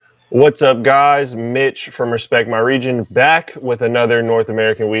What's up, guys? Mitch from Respect My Region back with another North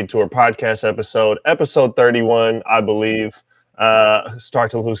American Weed Tour podcast episode 31, I believe.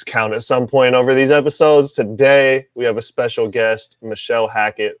 Start to lose count at some point over these episodes. Today, we have a special guest, Michelle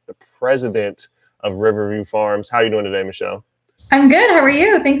Hackett, the president of Riverview Farms. How are you doing today, Michelle? I'm good. How are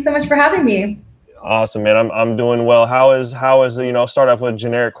you? Thanks so much for having me. Awesome, man. I'm doing well. How is start off with a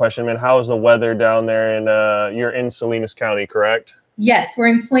generic question, man. How is the weather down there? And you're in Salinas County, correct? Yes, we're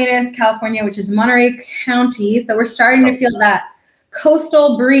in Salinas, California, which is Monterey County. So we're starting to feel that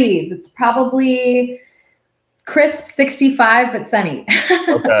coastal breeze. It's probably crisp 65, but sunny.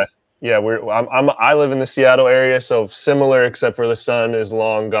 Okay. Yeah, I live in the Seattle area, so similar, except for the sun is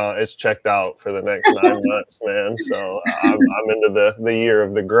long gone. It's checked out for the next 9 months, man. So I'm into the year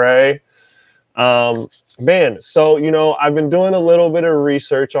of the gray. Man, so, I've been doing a little bit of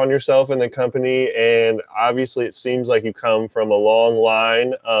research on yourself and the company, and obviously it seems like you come from a long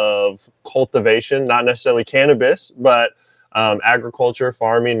line of cultivation, not necessarily cannabis, but agriculture,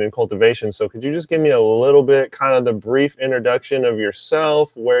 farming, and cultivation. So could you just give me a little bit, kind of the brief introduction of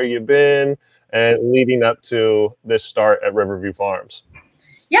yourself, where you've been, and leading up to this start at Riverview Farms?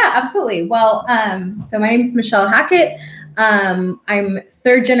 Yeah, absolutely. Well, so my name is Michelle Hackett. I'm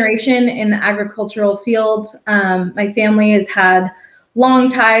third generation in the agricultural field. My family has had long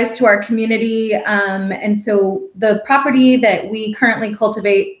ties to our community. And so the property that we currently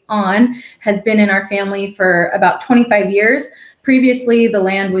cultivate on has been in our family for about 25 years. Previously, the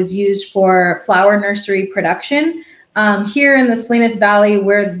land was used for flower nursery production. Here in the Salinas Valley,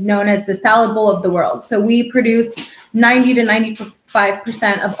 we're known as the salad bowl of the world. So we produce 90 to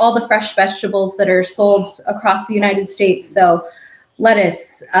 95% of all the fresh vegetables that are sold across the United States. So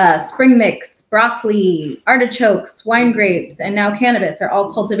lettuce, spring mix, broccoli, artichokes, wine grapes, and now cannabis are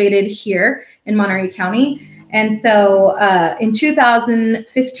all cultivated here in Monterey County. And so in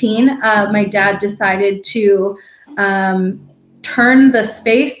 2015, my dad decided to turn the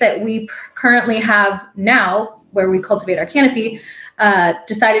space that we currently have now, where we cultivate our canopy,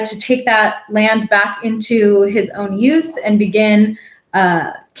 decided to take that land back into his own use and begin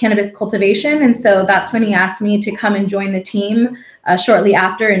cannabis cultivation. And so that's when he asked me to come and join the team shortly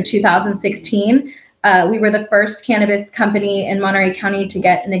after in 2016. We were the first cannabis company in Monterey County to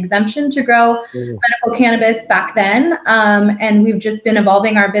get an exemption to grow medical cannabis back then. And we've just been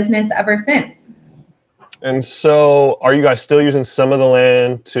evolving our business ever since. And so are you guys still using some of the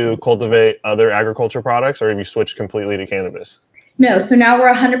land to cultivate other agriculture products, or have you switched completely to cannabis? No, so now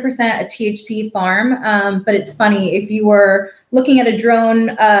we're 100% a THC farm, but it's funny, if you were looking at a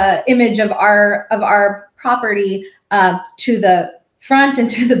drone image of our property, to the front and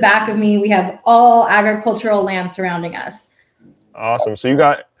to the back of me, we have all agricultural land surrounding us. Awesome.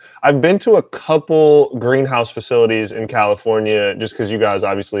 So I've been to a couple greenhouse facilities in California, just because you guys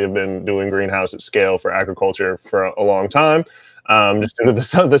obviously have been doing greenhouse at scale for agriculture for a long time. Just due to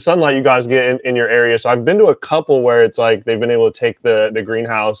the sunlight you guys get in your area. So I've been to a couple where it's like they've been able to take the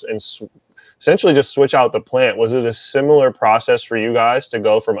greenhouse and essentially just switch out the plant. Was it a similar process for you guys to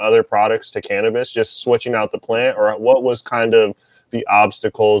go from other products to cannabis, just switching out the plant? Or what was kind of the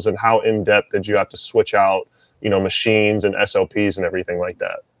obstacles, and how in-depth did you have to switch out, machines and SOPs and everything like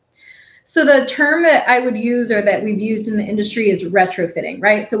that? So the term that I would use, or that we've used in the industry, is retrofitting,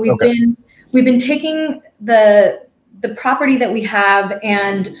 right? So we've been taking the property that we have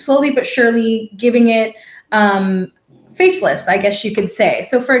and slowly but surely giving it facelifts, I guess you could say.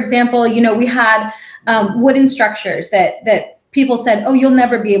 So for example, we had wooden structures that people said, oh, you'll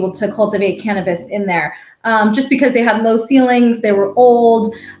never be able to cultivate cannabis in there, just because they had low ceilings, they were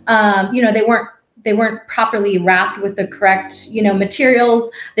old, they weren't properly wrapped with the correct, materials.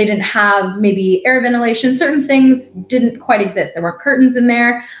 They didn't have maybe air ventilation. Certain things didn't quite exist. There weren't curtains in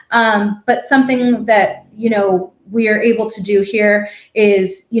there. But something that, we are able to do here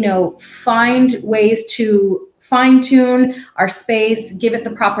is, find ways to fine tune our space, give it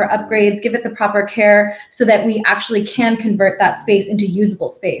the proper upgrades, give it the proper care, so that we actually can convert that space into usable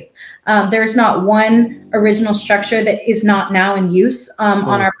space. There's not one original structure that is not now in use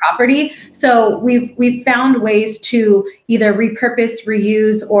on our property. So we've found ways to either repurpose,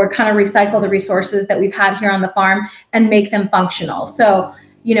 reuse, or kind of recycle the resources that we've had here on the farm and make them functional. So,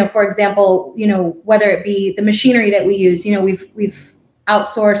 for example, whether it be the machinery that we use, we've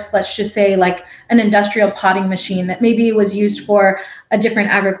outsourced, let's just say, like an industrial potting machine that maybe was used for a different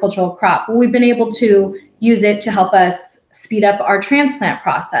agricultural crop. Well, we've been able to use it to help us speed up our transplant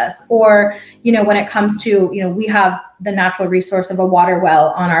process. Or, when it comes to, we have the natural resource of a water well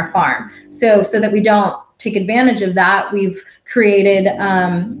on our farm. So that we don't take advantage of that, we've created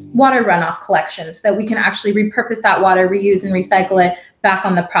water runoff collections so that we can actually repurpose that water, reuse and recycle it back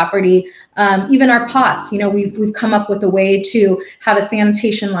on the property. Even our pots, we've come up with a way to have a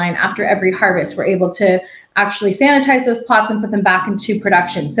sanitation line after every harvest. We're able to actually sanitize those pots and put them back into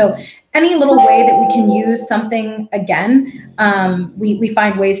production. So any little way that we can use something again, we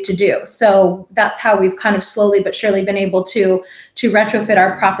find ways to do. So that's how we've kind of slowly but surely been able to retrofit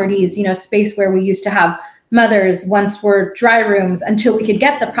our properties, space where we used to have mothers once were dry rooms until we could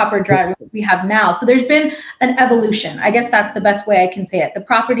get the proper dry rooms we have now. So there's been an evolution. I guess that's the best way I can say it. The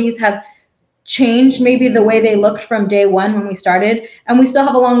properties have changed maybe the way they looked from day one when we started, and we still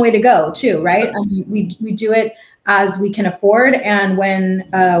have a long way to go too, right? We do it as we can afford, and when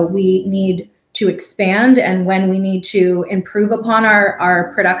we need to expand and when we need to improve upon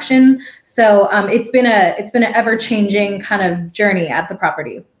our production. So it's been an ever-changing kind of journey at the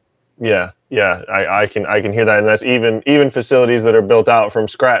property. Yeah, I can hear that, and that's even facilities that are built out from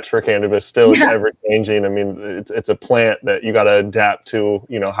scratch for cannabis. Still, it's ever changing. I mean, it's a plant that you got to adapt to.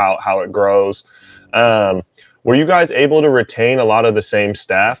 How it grows. Were you guys able to retain a lot of the same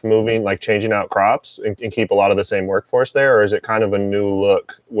staff, changing out crops, and keep a lot of the same workforce there, or is it kind of a new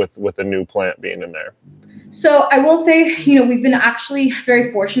look with a new plant being in there? So I will say, we've been actually very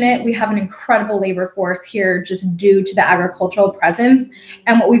fortunate. We have an incredible labor force here just due to the agricultural presence.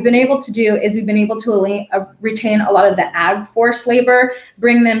 And what we've been able to do is we've been able to retain a lot of the ag force labor,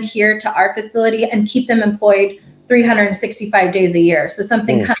 bring them here to our facility and keep them employed 365 days a year. So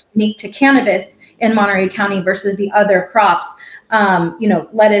something kind of unique to cannabis in Monterey County versus the other crops,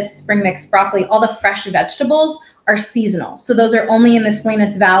 lettuce, spring mix, broccoli, all the fresh vegetables are seasonal. So those are only in the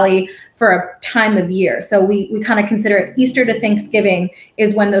Salinas Valley for a time of year. So we kind of consider it Easter to Thanksgiving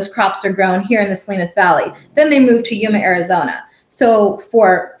is when those crops are grown here in the Salinas Valley. Then they move to Yuma, Arizona. So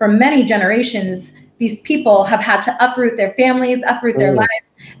for many generations, these people have had to uproot their families, uproot their lives,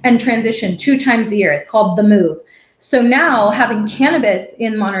 and transition 2 times a year. It's called the move. So now having cannabis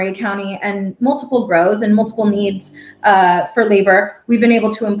in Monterey County and multiple grows and multiple needs for labor, we've been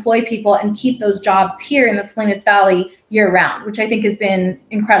able to employ people and keep those jobs here in the Salinas Valley year round, which I think has been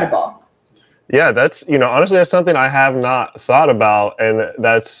incredible. Yeah, that's, honestly, that's something I have not thought about. And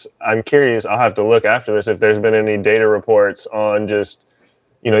I'm curious, I'll have to look after this if there's been any data reports on just,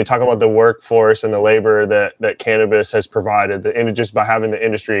 you talk about the workforce and the labor that cannabis has provided, and just by having the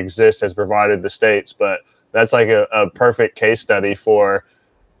industry exist has provided the states. But that's like a perfect case study for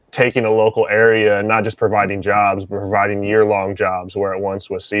taking a local area and not just providing jobs, but providing year-long jobs where it once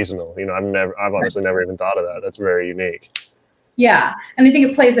was seasonal. I've honestly never even thought of that. That's very unique. Yeah, and I think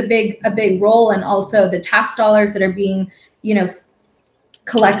it plays a big role in also the tax dollars that are being,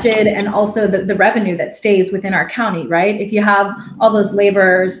 collected, and also the revenue that stays within our county, right? If you have all those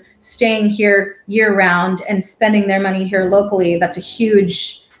laborers staying here year round and spending their money here locally, that's a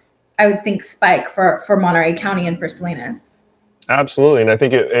huge, I would think, spike for Monterey County and for Salinas. Absolutely, and I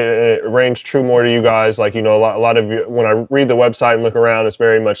think it rings true more to you guys. Like, a lot of you, when I read the website and look around, it's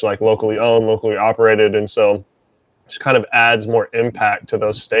very much like locally owned, locally operated, and so just kind of adds more impact to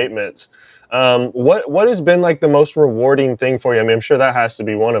those statements. What has been like the most rewarding thing for you? I mean, I'm sure that has to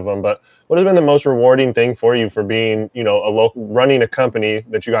be one of them, but what has been the most rewarding thing for you for being, a local, running a company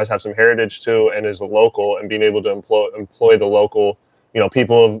that you guys have some heritage to and is a local, and being able to employ the local,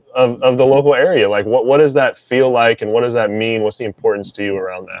 people of the local area? Like, what does that feel like, and what does that mean? What's the importance to you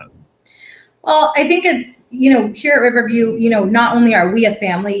around that? Well, I think it's, here at Riverview, not only are we a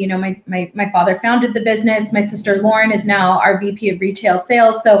family, my father founded the business. My sister Lauren is now our VP of retail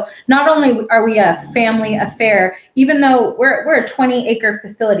sales. So not only are we a family affair, even though we're a 20-acre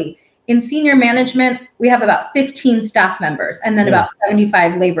facility, in senior management, we have about 15 staff members and then about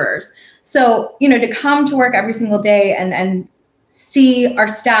 75 laborers. So, to come to work every single day and see our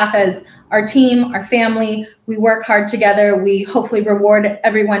staff as our team, our family, we work hard together. We hopefully reward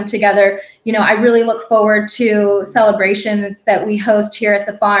everyone together. I really look forward to celebrations that we host here at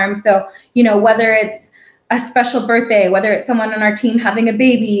the farm. So, whether it's a special birthday, whether it's someone on our team having a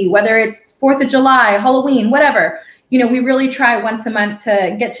baby, whether it's 4th of July, Halloween, whatever, we really try once a month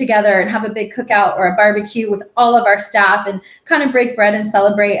to get together and have a big cookout or a barbecue with all of our staff and kind of break bread and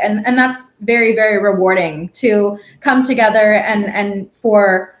celebrate. And that's very, very rewarding to come together and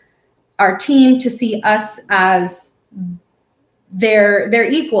for our team to see us as their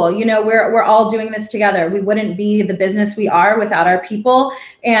equal. We're all doing this together. We wouldn't be the business we are without our people,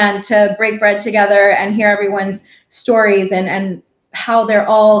 and to break bread together and hear everyone's stories and how they're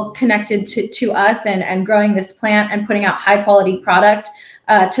all connected to us and growing this plant and putting out high quality product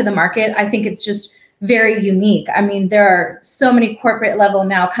to the market. I think it's just very unique. I mean, there are so many corporate level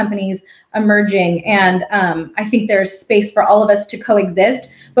now companies emerging. And I think there's space for all of us to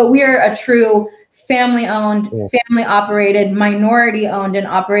coexist, but we are a true family owned, family operated, minority owned and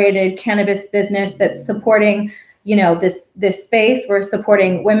operated cannabis business that's supporting, this space. We're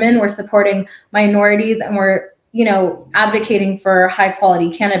supporting women, we're supporting minorities, and we're, advocating for high quality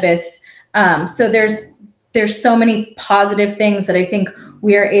cannabis. So there's so many positive things that I think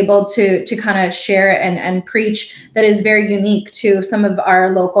we are able to kind of share and preach that is very unique to some of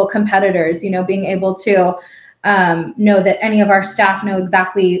our local competitors, being able to know that any of our staff know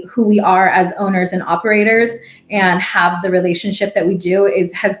exactly who we are as owners and operators and have the relationship that we do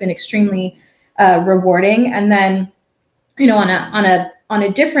has been extremely rewarding. And then, on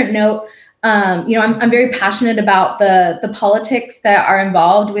a different note, I'm very passionate about the politics that are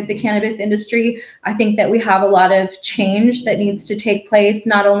involved with the cannabis industry. I think that we have a lot of change that needs to take place,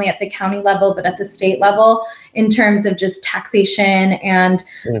 not only at the county level, but at the state level in terms of just taxation and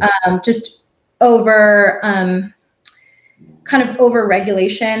just over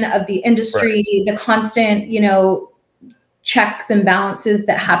regulation of the industry, right. The constant, checks and balances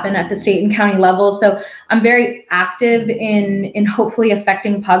that happen at the state and county level. So I'm very active in hopefully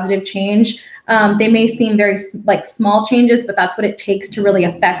affecting positive change. They may seem very small changes, but that's what it takes to really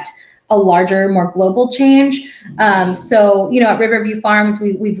affect a larger, more global change. So at Riverview Farms,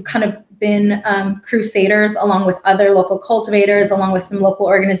 we've kind of been crusaders along with other local cultivators, along with some local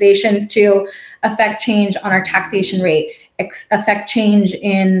organizations to affect change on our taxation rate, affect change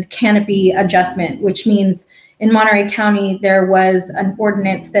in canopy adjustment, which means in Monterey County, there was an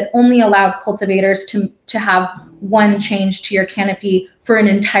ordinance that only allowed cultivators to have one change to your canopy for an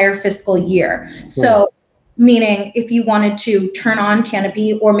entire fiscal year. So meaning if you wanted to turn on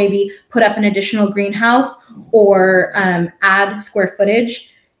canopy or maybe put up an additional greenhouse or add square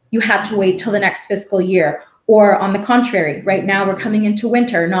footage, you had to wait till the next fiscal year. Or on the contrary, right now we're coming into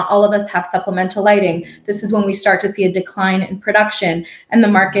winter. Not all of us have supplemental lighting. This is when we start to see a decline in production, and the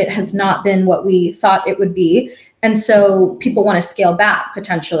market has not been what we thought it would be. And so people want to scale back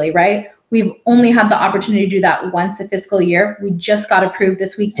potentially, right? We've only had the opportunity to do that once a fiscal year. We just got approved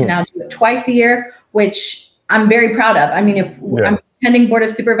this week to now do it twice a year, which I'm very proud of. I mean, I'm attending Board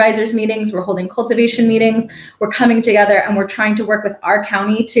of Supervisors meetings, we're holding cultivation meetings, we're coming together and we're trying to work with our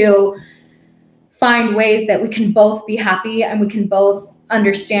county to find ways that we can both be happy and we can both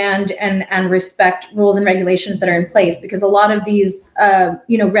understand and respect rules and regulations that are in place. Because a lot of these,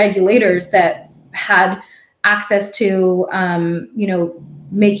 regulators that had access to,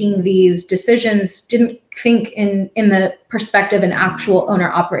 making these decisions didn't think in the perspective of an actual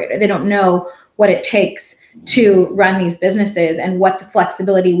owner operator. They don't know what it takes to run these businesses and what the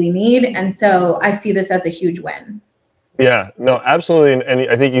flexibility we need. And so I see this as a huge win. Yeah, no, absolutely. And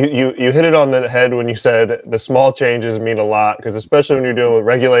I think you hit it on the head when you said the small changes mean a lot, because especially when you're dealing with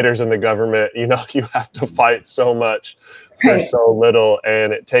regulators in the government, you have to fight so much for so little.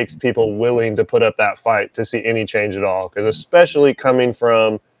 And it takes people willing to put up that fight to see any change at all. Because especially coming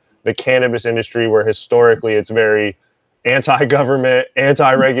from the cannabis industry, where historically it's very anti-government,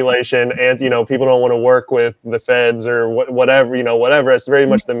 anti-regulation, and, people don't want to work with the feds or whatever. It's very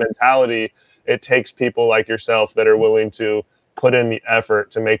much the mentality. It takes people like yourself that are willing to put in the effort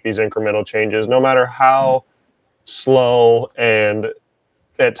to make these incremental changes, no matter how slow. And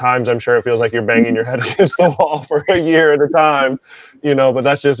at times, I'm sure it feels like you're banging your head against the wall for a year at a time, but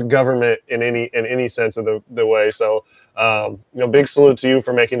that's just government in any sense of the way. So, big salute to you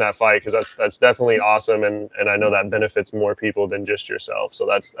for making that fight, because that's definitely awesome. And I know that benefits more people than just yourself. So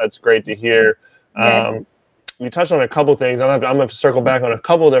that's great to hear. Yes. You touched on a couple things. I'm going to circle back on a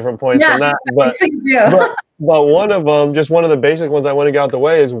couple different points on that. But one of them, just one of the basic ones I want to get out the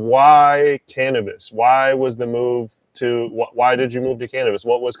way, is why cannabis? Why was the move to? Why did you move to cannabis?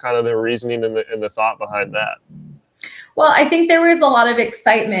 What was kind of the reasoning and the thought behind that? Well, I think there was a lot of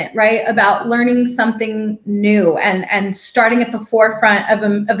excitement, right, about learning something new and starting at the forefront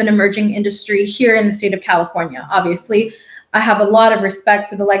of an emerging industry here in the state of California. Obviously, I have a lot of respect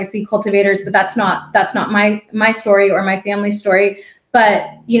for the legacy cultivators, but that's not my story or my family's story. But,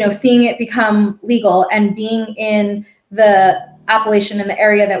 seeing it become legal and being in the appellation in the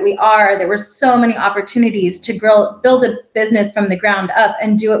area that we are, there were so many opportunities to build a business from the ground up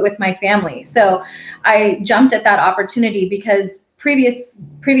and do it with my family. So I jumped at that opportunity because previous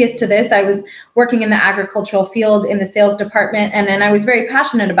to this, I was working in the agricultural field in the sales department. And then I was very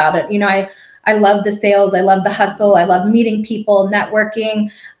passionate about it. I love the sales. I love the hustle. I love meeting people, networking.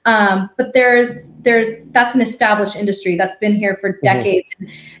 But that's an established industry that's been here for decades.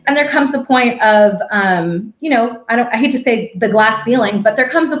 And there comes a point of, I hate to say the glass ceiling, but there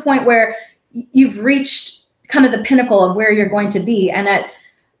comes a point where you've reached kind of the pinnacle of where you're going to be. And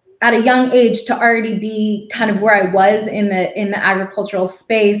at a young age to already be kind of where I was in the agricultural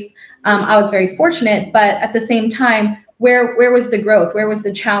space, I was very fortunate. But at the same time, where was the growth? Where was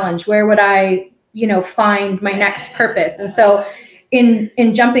the challenge? Where would I, find my next purpose? And so in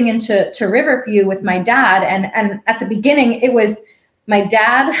jumping into Riverview with my dad, and at the beginning, it was my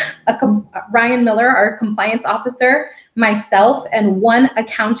dad, Ryan Miller, our compliance officer, myself, and one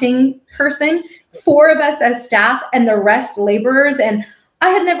accounting person, 4 of us as staff, and the rest laborers. And I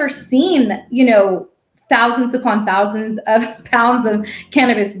had never seen, thousands upon thousands of pounds of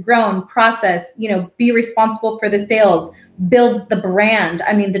cannabis grown, processed, be responsible for the sales, build the brand.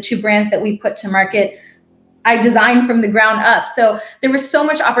 I mean, the 2 brands that we put to market, I designed from the ground up. So there was so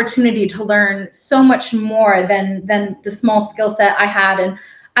much opportunity to learn so much more than the small skill set I had. And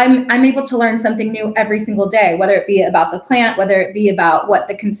I'm able to learn something new every single day, whether it be about the plant, whether it be about what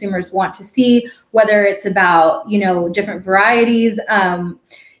the consumers want to see, whether it's about, different varieties,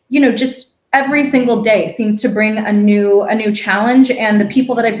 just every single day seems to bring a new challenge. And the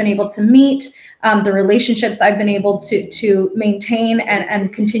people that I've been able to meet, the relationships I've been able to maintain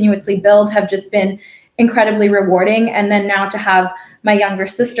and continuously build have just been incredibly rewarding. And then now to have my younger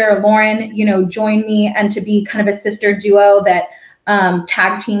sister, Lauren, join me and to be kind of a sister duo that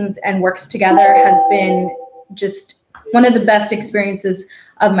tag teams and works together has been just one of the best experiences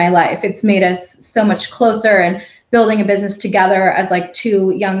of my life. It's made us so much closer, and building a business together as like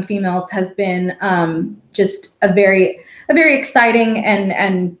 2 young females has been just a very exciting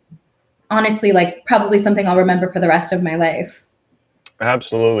and honestly, like probably something I'll remember for the rest of my life.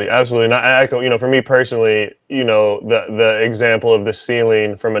 Absolutely. And I echo, for me personally, the example of the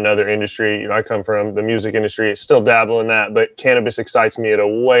ceiling from another industry, I come from the music industry, still dabble in that, but cannabis excites me at a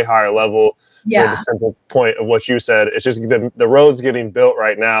way higher level. For the simple point of what you said. It's just the road's getting built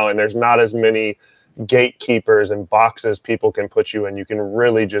right now, and there's not as many gatekeepers and boxes people can put you in. You can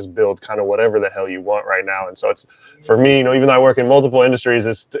really just build kind of whatever the hell you want right now. And so it's, for me, even though I work in multiple industries,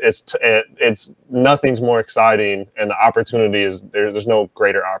 it's nothing's more exciting, and the opportunity is there's no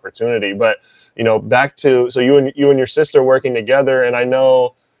greater opportunity. But back to, so you and your sister working together, and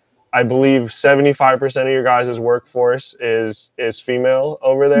I believe 75% of your guys' workforce is female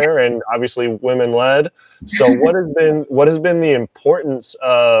over there, and obviously women led. So what has been the importance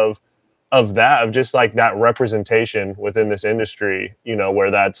of that, of just like that representation within this industry,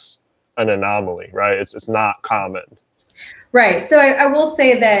 where that's an anomaly, right? It's not common. Right. So I will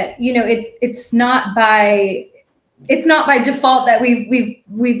say that, it's not by default that we've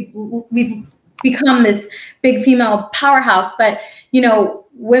become this big female powerhouse, but,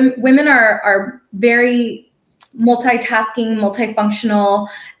 women are very multitasking, multifunctional,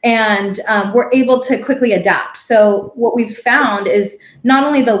 and we're able to quickly adapt. So what we've found is not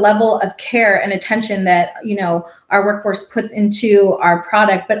only the level of care and attention that, our workforce puts into our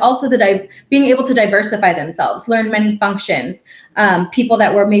product, but also being able to diversify themselves, learn many functions. People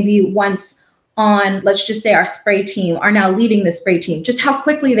that were maybe once on, let's just say, our spray team are now leading the spray team. Just how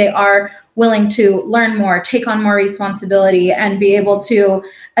quickly they are willing to learn more, take on more responsibility, and be able to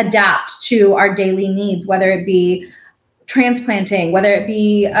adapt to our daily needs, whether it be transplanting, whether it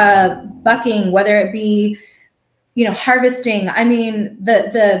be bucking, whether it be, harvesting. I mean,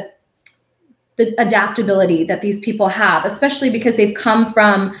 the adaptability that these people have, especially because they've come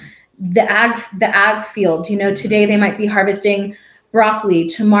from the ag field. Today they might be harvesting broccoli.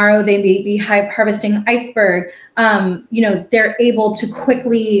 Tomorrow they may be harvesting iceberg. They're able to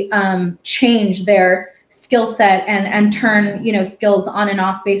quickly change their skill set and turn, skills on and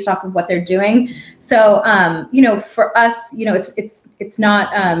off based off of what they're doing. So, for us, it's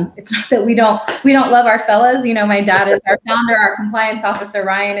not that we don't love our fellas. My dad is our founder, our compliance officer,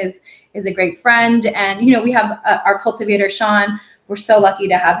 Ryan is a great friend. And, we have our cultivator, Sean. We're so lucky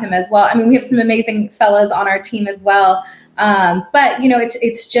to have him as well. I mean, we have some amazing fellas on our team as well. But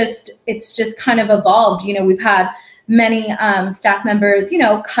it's just kind of evolved. We've had many staff members,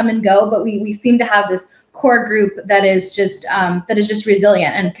 come and go, but we seem to have this core group that is just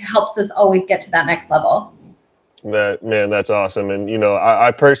resilient and helps us always get to that next level. That's awesome. And,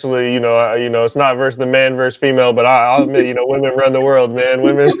 I personally, it's not the man versus female, but I'll admit, women run the world, man.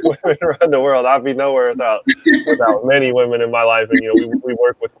 Women run the world. I'd be nowhere without many women in my life. And, we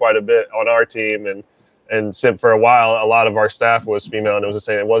work with quite a bit on our team, and for a while, a lot of our staff was female, and it was the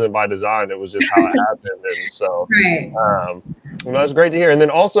same. It wasn't by design. It was just how it happened. And so, right. That's great to hear. And then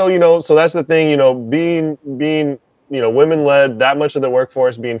also, so that's the thing, being, women led, that much of the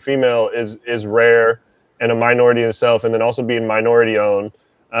workforce being female is rare and a minority in itself. And then also being minority owned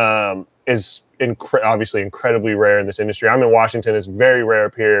is obviously incredibly rare in this industry. I'm in Washington. It's very rare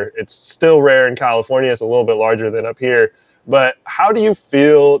up here. It's still rare in California. It's a little bit larger than up here. But how do you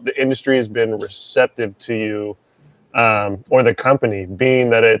feel the industry has been receptive to you, or the company, being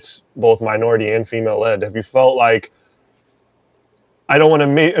that it's both minority and female led? Have you felt like, I don't want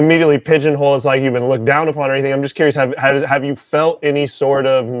to immediately pigeonhole as like you've been looked down upon or anything. I'm just curious, have you felt any sort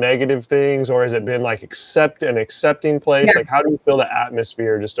of negative things, or has it been like an accepting place? Yeah. Like, how do you feel the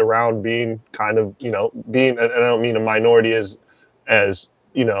atmosphere just around being kind of, being, and I don't mean a minority as,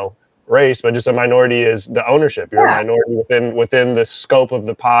 race, but just a minority is the ownership. You're a minority within the scope of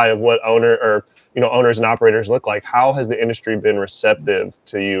the pie of what owners and operators look like. How has the industry been receptive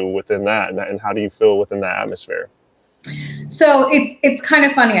to you within that, and how do you feel within that atmosphere? So it's kind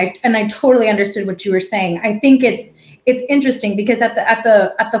of funny, I totally understood what you were saying. I think it's interesting because at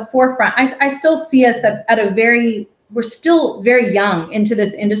the forefront, I still see us we're still very young into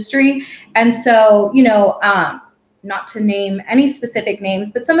this industry, and so not to name any specific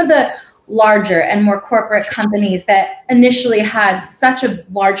names, but some of the larger and more corporate companies that initially had such a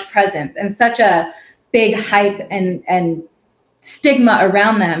large presence and such a big hype and stigma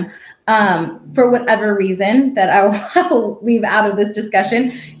around them, for whatever reason that I will leave out of this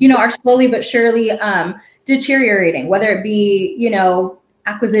discussion, are slowly but surely deteriorating, whether it be,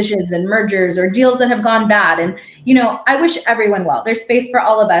 acquisitions and mergers or deals that have gone bad. And, I wish everyone well. There's space for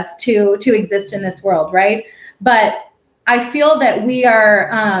all of us to exist in this world, right? But I feel that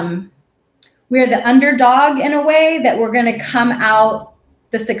we're the underdog in a way, that we're going to come out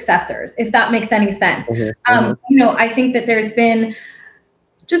the successors, if that makes any sense. Mm-hmm. I think that there's been,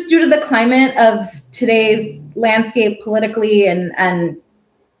 just due to the climate of today's landscape politically and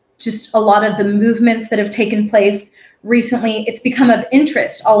just a lot of the movements that have taken place recently, it's become of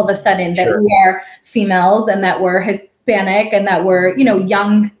interest all of a sudden that we are females and that we're Hispanic and that we're,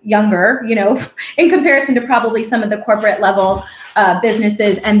 younger, in comparison to probably some of the corporate level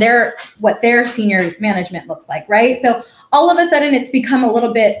businesses and what their senior management looks like, right? So all of a sudden it's become a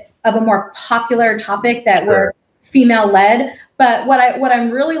little bit of a more popular topic that we're female led. But what I'm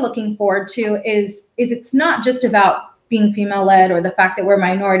really looking forward to is it's not just about being female led or the fact that we're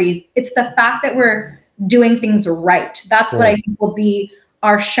minorities. It's the fact that we're doing things right. That's what I think will be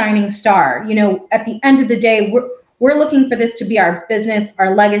our shining star. At the end of the day, we're looking for this to be our business,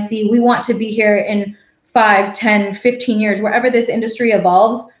 our legacy. We want to be here in 5, 10, 15 years, wherever this industry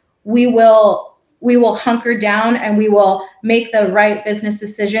evolves. We will hunker down and we will make the right business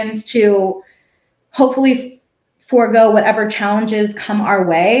decisions to hopefully forego whatever challenges come our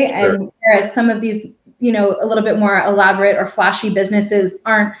way. And whereas some of these, a little bit more elaborate or flashy businesses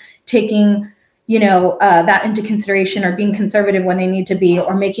aren't taking, that into consideration, or being conservative when they need to be,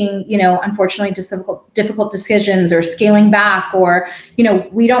 or making, unfortunately, difficult decisions, or scaling back, or,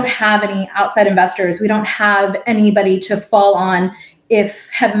 we don't have any outside investors. We don't have anybody to fall on if,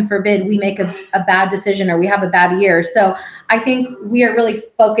 heaven forbid, we make a bad decision or we have a bad year. So I think we are really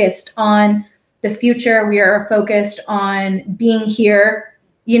focused on the future. We are focused on being here,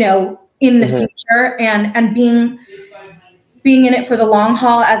 in the future, and being in it for the long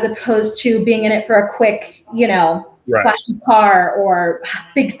haul, as opposed to being in it for a quick, flashy car or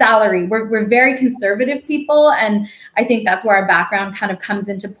big salary. We're very conservative people. And I think that's where our background kind of comes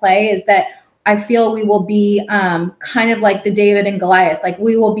into play, is that I feel we will be kind of like the David and Goliath. Like,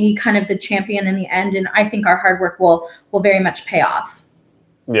 we will be kind of the champion in the end. And I think our hard work will very much pay off.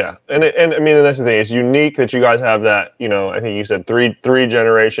 Yeah. And I mean, that's the thing. It's unique that you guys have that, I think you said three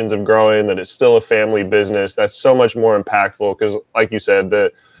generations of growing, that it's still a family business. That's so much more impactful because, like you said,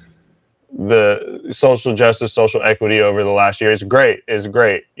 the social justice, social equity over the last year is great.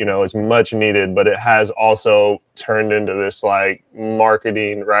 It's much needed, but it has also turned into this like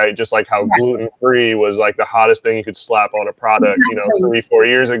marketing, right? Just like how gluten-free was like the hottest thing you could slap on a product, 3-4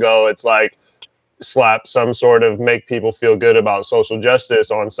 years ago. It's like, slap some sort of make people feel good about social justice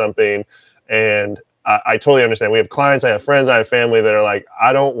on something. And I totally understand. We have clients, I have friends, I have family that are like,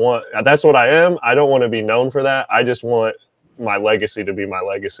 that's what I am. I don't want to be known for that. I just want my legacy to be my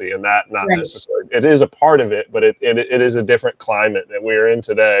legacy. And that not necessarily, it is a part of it, but it is a different climate that we're in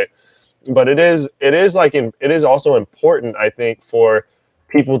today. But it is also important, I think, for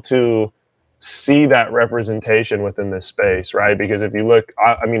people to see that representation within this space, right? Because if you look,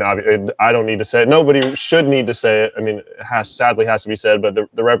 I mean, I don't need to say it. Nobody should need to say it. I mean, it sadly has to be said, but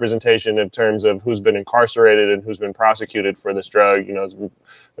the representation in terms of who's been incarcerated and who's been prosecuted for this drug, has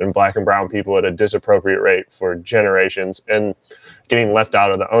been Black and brown people at a disappropriate rate for generations, and getting left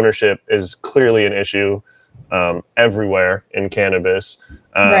out of the ownership is clearly an issue everywhere in cannabis.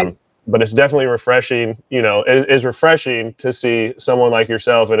 But it's definitely refreshing, is refreshing to see someone like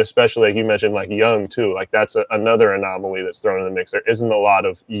yourself, and especially like you mentioned, like young too. Like that's another anomaly that's thrown in the mix. There isn't a lot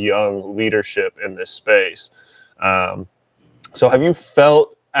of young leadership in this space. So have you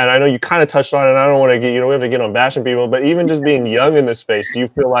felt, and I know you kind of touched on it, and I don't want to get, you don't have to get on bashing people, but even just being young in this space, do you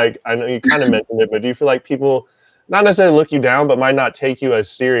feel like, I know you kind of mentioned it, but do you feel like people not necessarily look you down, but might not take you as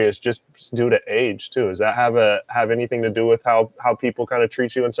serious just due to age too? Does that have anything to do with how people kind of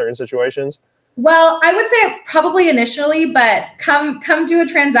treat you in certain situations? Well, I would say probably initially, but come do a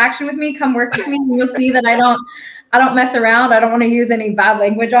transaction with me, come work with me, and you'll see that I don't mess around. I don't want to use any bad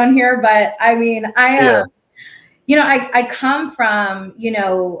language on here, but I mean, Yeah. I come from,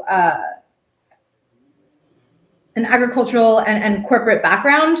 an agricultural and corporate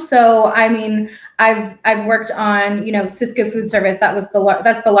background. So, I mean, I've worked on, Cisco Food Service. That's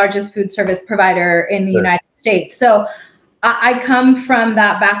the largest food service provider in the United States. So I come from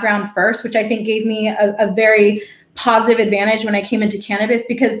that background first, which I think gave me a very positive advantage when I came into cannabis,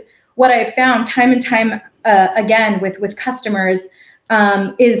 because what I found time and time again with customers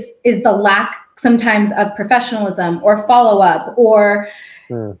is the lack sometimes of professionalism or follow-up or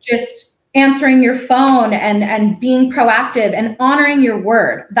just answering your phone and being proactive and honoring your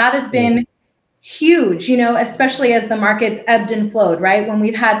word. That has been huge, especially as the markets ebbed and flowed, right? When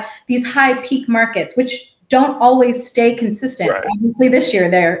we've had these high peak markets, which don't always stay consistent. Right. Obviously this year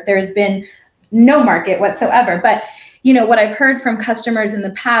there's been no market whatsoever. But what I've heard from customers in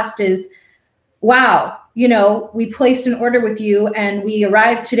the past is, wow, we placed an order with you and we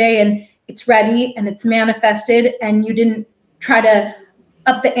arrived today and it's ready and it's manifested, and you didn't try to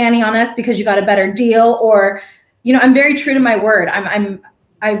up the ante on us because you got a better deal. Or, I'm very true to my word.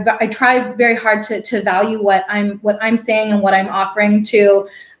 I try very hard to value what I'm saying and what I'm offering to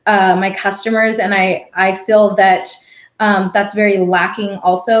my customers. And I feel that that's very lacking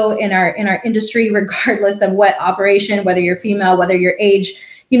also in our industry, regardless of what operation, whether you're female, whether you're age,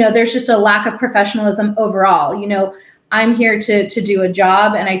 there's just a lack of professionalism overall. I'm here to do a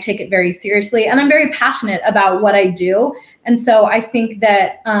job, and I take it very seriously, and I'm very passionate about what I do. And so I think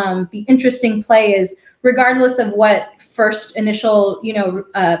that the interesting play is, regardless of what first initial,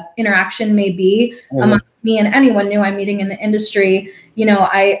 interaction may be amongst me and anyone new I'm meeting in the industry,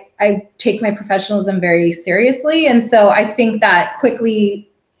 I take my professionalism very seriously. And so I think that quickly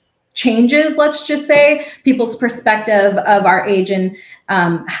changes, let's just say, people's perspective of our age and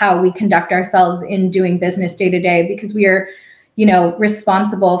how we conduct ourselves in doing business day to day, because we are,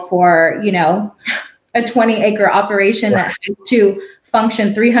 responsible for, a 20-acre operation that has to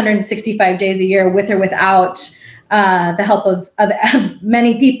function 365 days a year with or without the help of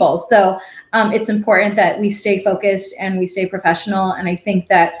many people. So it's important that we stay focused and we stay professional. And I think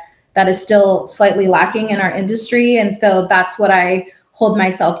that is still slightly lacking in our industry. And so that's what I hold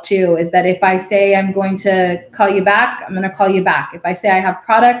myself to, is that if I say I'm going to call you back, I'm going to call you back. If I say I have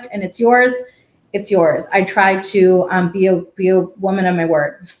product and it's yours, it's yours. I try to be a woman of my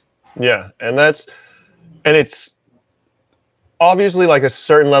word. Yeah. And it's obviously like a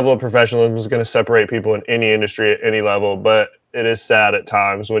certain level of professionalism is going to separate people in any industry at any level, but it is sad at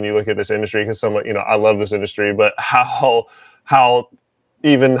times when you look at this industry, because I love this industry, but how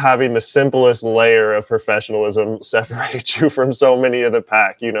even having the simplest layer of professionalism separates you from so many of the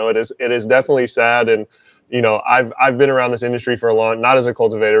pack. It is definitely sad. And, I've been around this industry for not as a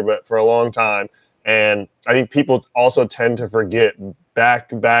cultivator, but for a long time. And I think people also tend to forget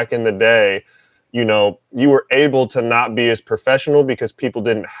back in the day, you were able to not be as professional because people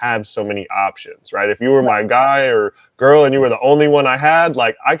didn't have so many options, right? If you were my guy or girl and you were the only one I had,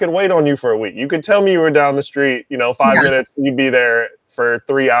 like, I could wait on you for a week. You could tell me you were down the street, 5 minutes, you'd be there for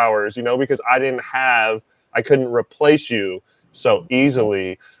 3 hours, because I couldn't replace you so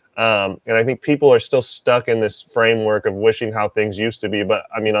easily. And I think people are still stuck in this framework of wishing how things used to be. But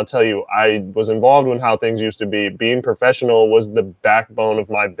I mean, I'll tell you, I was involved in how things used to be. Being professional was the backbone of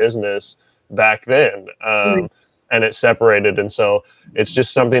my business back then. And it separated. And so it's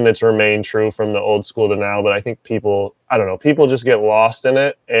just something that's remained true from the old school to now. But I think people just get lost in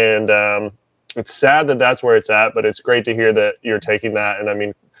it. And it's sad that that's where it's at, but it's great to hear that you're taking that. And I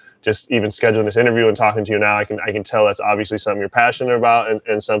mean, just even scheduling this interview and talking to you now, I can tell that's obviously something you're passionate about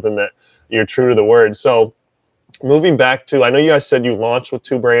and something that you're true to the word. So moving back to, I know you guys said you launched with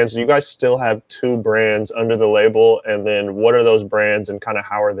 2 brands. Do you guys still have 2 brands under the label? And then what are those brands and kind of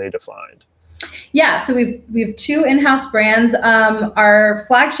how are they defined? Yeah, so we have 2 in-house brands. Our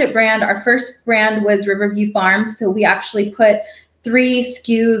flagship brand, our first brand was Riverview Farms. So we actually put 3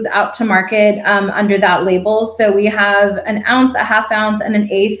 SKUs out to market under that label. So we have an ounce, a half ounce, and an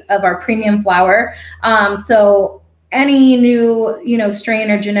eighth of our premium flower. So any new,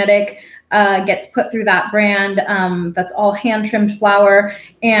 strain or genetic gets put through that brand. That's all hand trimmed flower.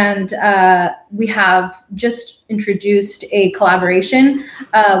 And we have just introduced a collaboration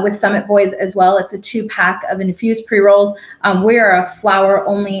with Summit Boys as well. It's a 2-pack of infused pre-rolls. We are a flower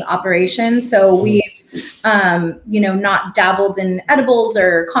only operation. So we've, not dabbled in edibles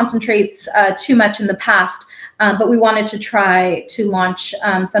or concentrates too much in the past. But we wanted to try to launch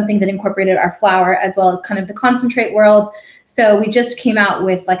something that incorporated our flower as well as kind of the concentrate world. So we just came out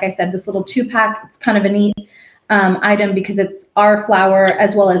with, like I said, this little 2-pack. It's kind of a neat item because it's our flower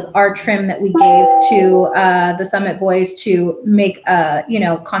as well as our trim that we gave to the Summit Boys to make,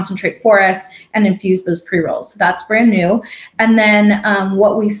 concentrate for us and infuse those pre-rolls. So that's brand new. And then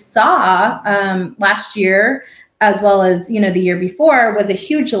what we saw last year, as well as, the year before, was a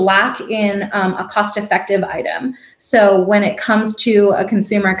huge lack in a cost-effective item. So when it comes to a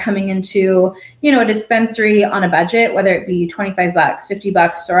consumer coming into, a dispensary on a budget, whether it be $25,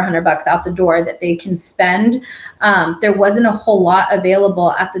 $50, or $100 out the door that they can spend, there wasn't a whole lot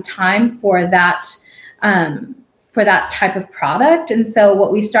available at the time for that type of product. And so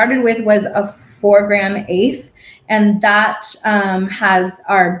what we started with was a 4-gram eighth. And that has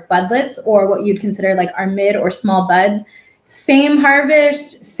our budlets, or what you'd consider like our mid or small buds. Same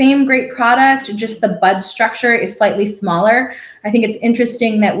harvest, same great product, just the bud structure is slightly smaller. I think it's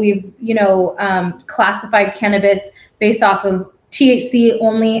interesting that we've, classified cannabis based off of THC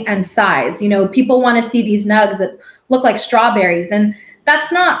only and size. People want to see these nugs that look like strawberries, and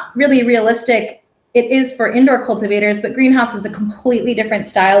that's not really realistic. It is for indoor cultivators, but greenhouse is a completely different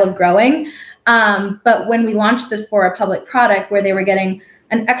style of growing. But when we launched this for a public product where they were getting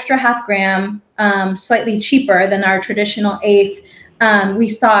an extra 0.5 gram, slightly cheaper than our traditional eighth, we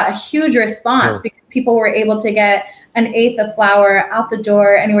saw a huge response because people were able to get an eighth of flower out the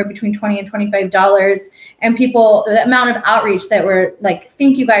door anywhere between $20 and $25. And people, the amount of outreach that were like,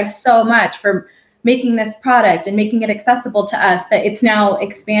 thank you guys so much for making this product and making it accessible to us, that it's now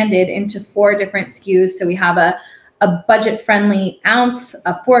expanded into 4 different SKUs. So we have a budget-friendly ounce,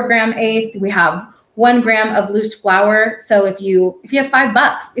 a 4-gram eighth. We have 1 gram of loose flower. So if you have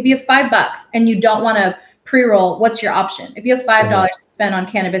 $5 and you don't want to pre-roll, what's your option? If you have $5 to spend on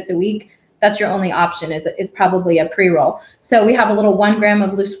cannabis a week, that's your only option is probably a pre-roll. So we have a little 1 gram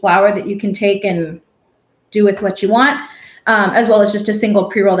of loose flower that you can take and do with what you want, as well as just a single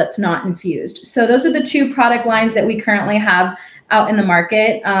pre-roll that's not infused. So those are the 2 product lines that we currently have out in the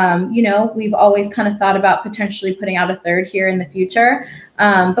market. We've always kind of thought about potentially putting out a 3rd here in the future.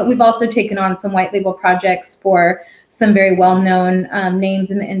 But we've also taken on some white label projects for some very well-known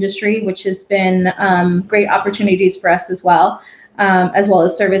names in the industry, which has been great opportunities for us as well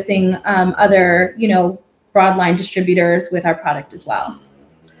as servicing other, broadline distributors with our product as well.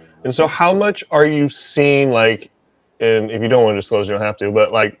 And so how much are you seeing, like, and if you don't want to disclose, you don't have to,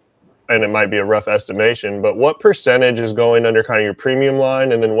 but like, and it might be a rough estimation, but what percentage is going under kind of your premium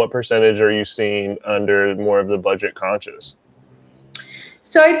line? And then what percentage are you seeing under more of the budget conscious?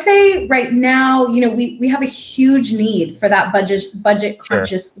 So I'd say right now, we have a huge need for that budget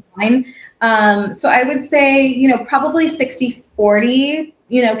conscious line. So I would say, probably 60-40,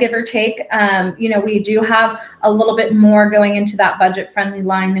 give or take. We do have a little bit more going into that budget friendly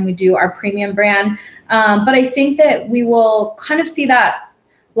line than we do our premium brand. But I think that we will kind of see that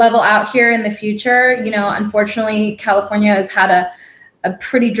level out here in the future. Unfortunately, California has had a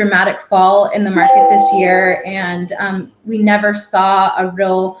pretty dramatic fall in the market this year, and we never saw a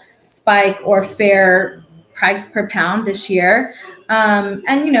real spike or fair price per pound this year. And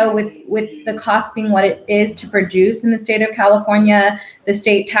with the cost being what it is to produce in the state of California, the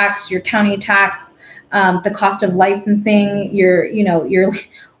state tax, your county tax, the cost of licensing, your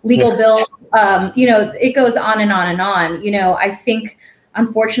legal bills, it goes on and on and on. I think,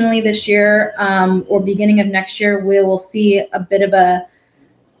 unfortunately, this year or beginning of next year, we will see a bit of a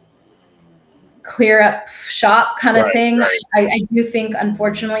clear up shop kind of thing. Right. I do think,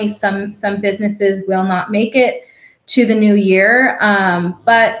 unfortunately, some businesses will not make it to the new year,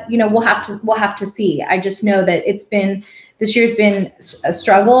 but we'll have to see. I just know that this year's been a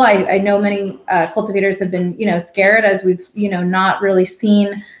struggle. I know many cultivators have been scared, as we've not really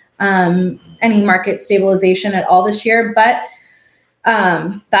seen any market stabilization at all this year, but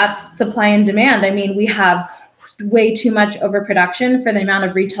that's supply and demand. I mean, we have way too much overproduction for the amount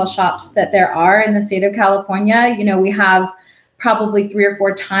of retail shops that there are in the state of California. We have probably 3 or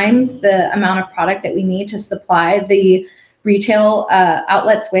 4 times the amount of product that we need to supply the retail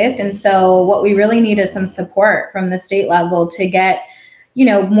outlets with. And so what we really need is some support from the state level to get,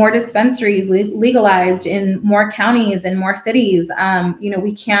 more dispensaries legalized in more counties and more cities.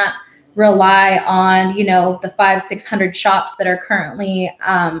 We can't rely on, the 500-600 shops that are currently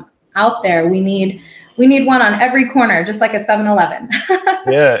out there. We need one on every corner, just like a 7-Eleven.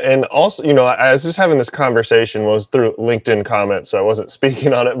 Yeah, and also, I was just having this conversation, was through LinkedIn comments, so I wasn't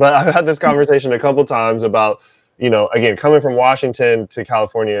speaking on it, but I've had this conversation a couple times about, again, coming from Washington to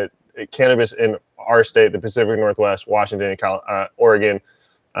California, cannabis in our state, the Pacific Northwest, Washington, and Oregon.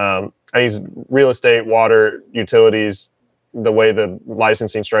 I use real estate, water, utilities. The way the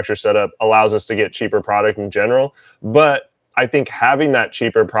licensing structure set up allows us to get cheaper product in general, but I think having that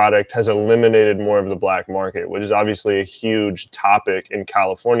cheaper product has eliminated more of the black market, which is obviously a huge topic in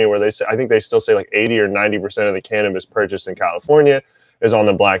California, where I think they still say like 80 or 90% of the cannabis purchased in California is on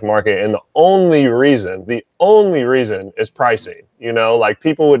the black market. And the only reason is pricing. Like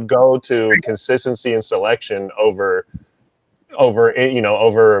people would go to consistency and selection over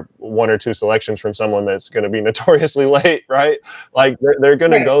one or two selections from someone that's going to be notoriously late, right? Like they're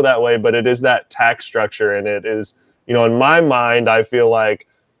going to go that way, but it is that tax structure, and it is, in my mind, I feel like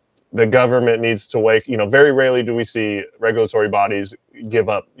the government needs to very rarely do we see regulatory bodies give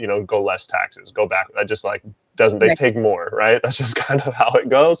up, go less taxes, go back. That just they take more, right? That's just kind of how it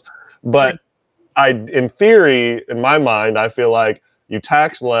goes. But in theory, in my mind, I feel like you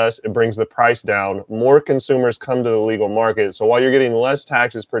tax less, it brings the price down. More consumers come to the legal market. So while you're getting less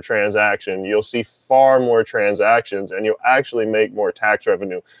taxes per transaction, you'll see far more transactions and you'll actually make more tax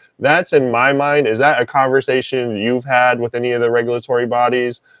revenue. That's in my mind. Is that a conversation you've had with any of the regulatory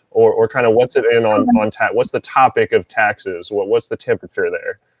bodies, or kind of what's it in on tax? What's the topic of taxes? What's the temperature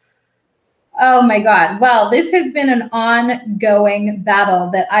there? Oh my God. Well, this has been an ongoing battle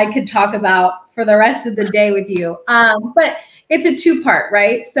that I could talk about for the rest of the day with you. But it's a two-part,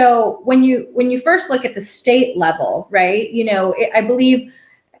 right? So when you first look at the state level, right, I believe,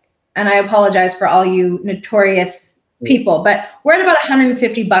 and I apologize for all you notorious people, but we're at about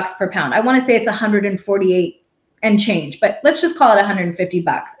 $150 per pound. I want to say it's 148 and change, but let's just call it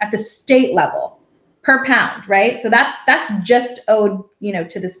 $150 at the state level per pound, right? So that's just owed,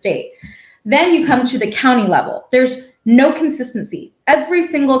 to the state. Then you come to the county level. There's no consistency. Every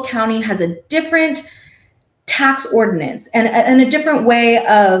single county has a different tax ordinance and a different way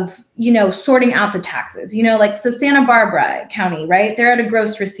of, sorting out the taxes, so Santa Barbara County, right? They're at a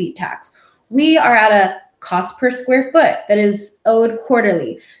gross receipt tax. We are at a cost per square foot that is owed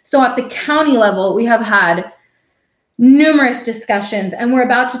quarterly. So at the county level, we have had numerous discussions, and we're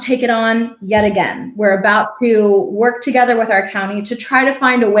about to take it on yet again. We're about to work together with our county to try to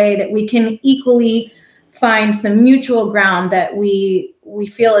find a way that we can equally find some mutual ground that we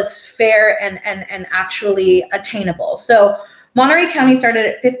feel is fair and actually attainable. So Monterey County started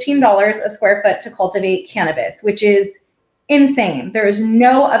at $15 a square foot to cultivate cannabis, which is insane. There is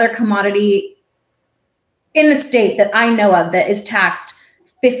no other commodity in the state that I know of that is taxed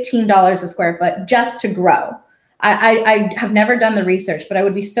 $15 a square foot just to grow. I have never done the research, but I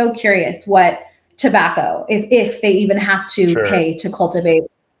would be so curious what tobacco, if they even have to pay to cultivate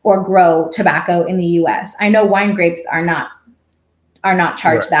or grow tobacco in the US. I know wine grapes are not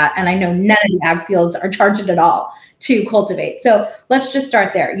charged that. And I know none of the ag fields are charged at all to cultivate. So let's just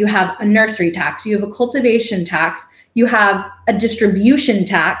start there. You have a nursery tax, you have a cultivation tax, you have a distribution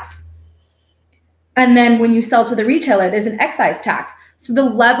tax. And then when you sell to the retailer, there's an excise tax. So the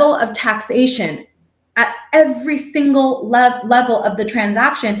level of taxation at every single level of the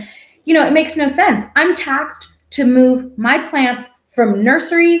transaction, it makes no sense. I'm taxed to move my plants from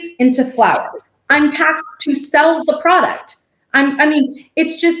nursery into flower. I'm taxed to sell the product.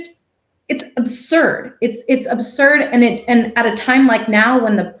 It's absurd. It's absurd. And at a time like now,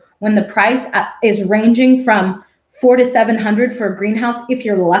 when the price is ranging from $400 to $700 for a greenhouse, if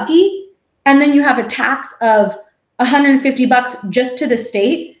you're lucky, and then you have a tax of $150 just to the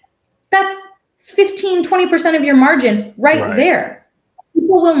state, that's 15-20% of your margin right there.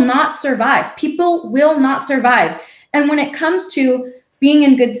 People will not survive. And when it comes to being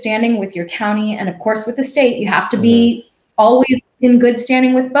in good standing with your county and of course with the state, you have to be always in good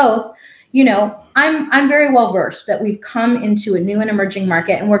standing with both. I'm very well versed that we've come into a new and emerging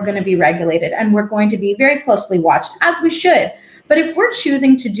market, and we're going to be regulated, and we're going to be very closely watched, as we should. But if we're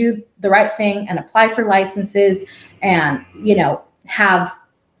choosing to do the right thing and apply for licenses and, have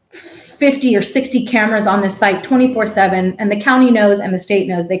 50 or 60 cameras on this site 24/7, and the county knows and the state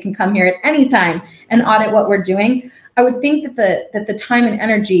knows they can come here at any time and audit what we're doing, I would think that the time and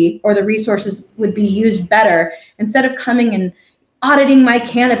energy or the resources would be used better instead of coming and auditing my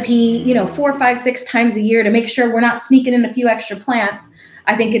canopy, 4, 5, 6 times a year to make sure we're not sneaking in a few extra plants.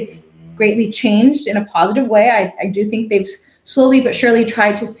 I think it's greatly changed in a positive way. I do think they've slowly but surely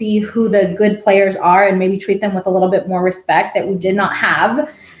tried to see who the good players are and maybe treat them with a little bit more respect that we did not have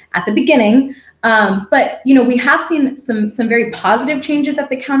at the beginning. But we have seen some very positive changes at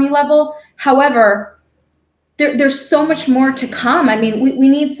the county level. However, there's so much more to come. I mean, we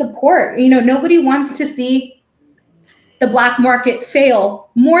need support. Nobody wants to see the black market fail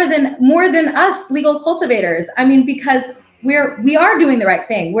more than us legal cultivators. I mean, because we are doing the right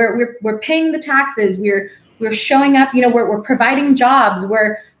thing. We're paying the taxes. We're showing up. We're providing jobs.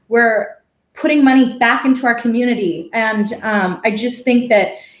 We're putting money back into our community. And I just think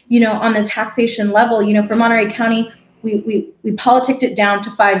that on the taxation level, for Monterey County, we politicked it down to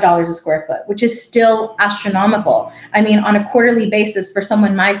 $5 a square foot, which is still astronomical. I mean, on a quarterly basis for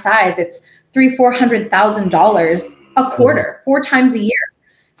someone my size, it's $400,000 a quarter, 4 times a year.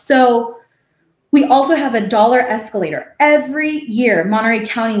 So we also have a dollar escalator. Every year, Monterey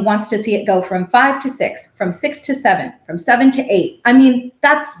County wants to see it go from 5 to 6, from 6 to 7, from 7 to 8. I mean,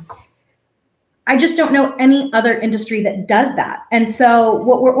 I just don't know any other industry that does that. And so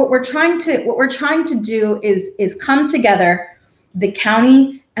what we're trying to do is come together, the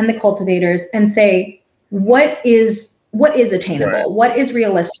county and the cultivators, and say, what is attainable, right, what is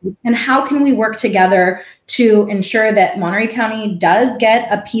realistic, and how can we work together to ensure that Monterey County does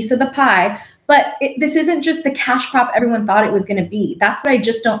get a piece of the pie. But this isn't just the cash crop everyone thought it was going to be. That's what I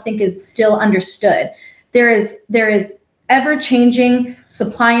just don't think is still understood. There is ever-changing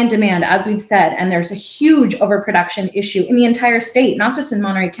supply and demand, as we've said, and there's a huge overproduction issue in the entire state, not just in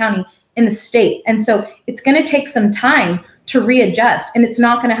Monterey County, in the state. And so it's going to take some time to readjust, and it's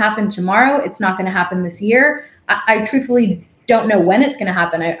not going to happen tomorrow. It's not going to happen this year. I truthfully don't know when it's going to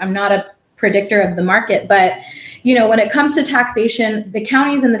happen. I'm not a predictor of the market, but when it comes to taxation, the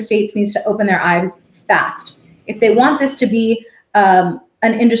counties and the states needs to open their eyes fast. If they want this to be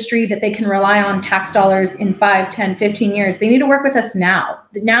an industry that they can rely on tax dollars in 5, 10, 15 years, they need to work with us now.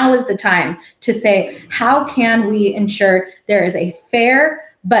 Now is the time to say, how can we ensure there is a fair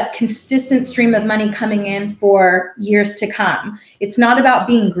but consistent stream of money coming in for years to come? It's not about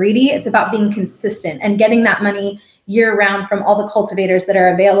being greedy. It's about being consistent and getting that money year round from all the cultivators that are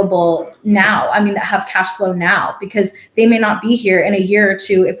available now. I mean, that have cash flow now, because they may not be here in a year or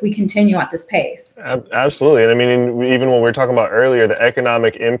two if we continue at this pace. Absolutely. And I mean, even when we were talking about earlier, the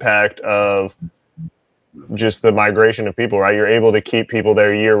economic impact of just the migration of people, right? You're able to keep people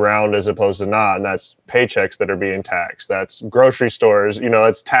there year round as opposed to not. And that's paychecks that are being taxed. That's grocery stores,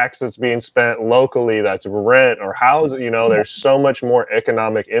 it's tax that's being spent locally. That's rent or housing. There's so much more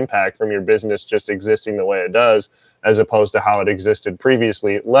economic impact from your business just existing the way it does, as opposed to how it existed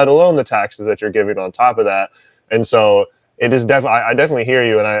previously, let alone the taxes that you're giving on top of that. And so it is definitely, I definitely hear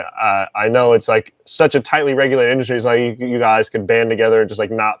you. And I know it's like such a tightly regulated industry. It's like you guys could band together and just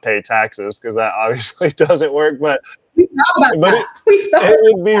like not pay taxes, because that obviously doesn't work. But it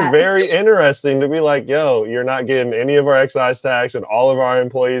would be very interesting to be like, yo, you're not getting any of our excise tax, and all of our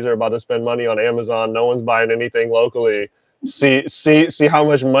employees are about to spend money on Amazon. No one's buying anything locally. See how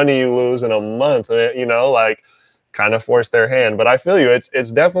much money you lose in a month, like kind of force their hand. But I feel you.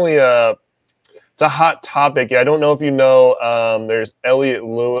 It's definitely it's a hot topic. Yeah, I don't know if you know, there's Elliot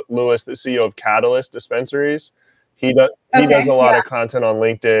Lewis, the CEO of Catalyst Dispensaries. He does a lot of content on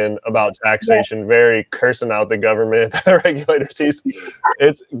LinkedIn about taxation, very cursing out the government, the regulators.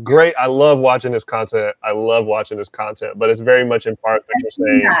 It's great. I love watching his content. But it's very much in part that you're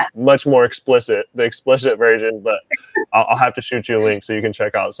saying, much more explicit, the explicit version. But I'll have to shoot you a link so you can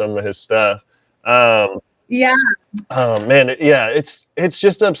check out some of his stuff. Yeah. Oh man, yeah, it's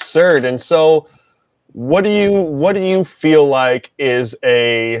just absurd. And so what do you feel like is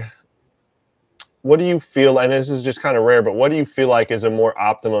what do you feel, and this is just kind of rare, but what do you feel like is a more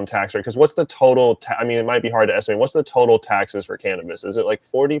optimum tax rate? Because what's the total, I mean, it might be hard to estimate. What's the total taxes for cannabis? Is it like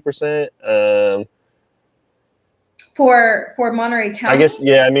 40%? For Monterey County? I guess,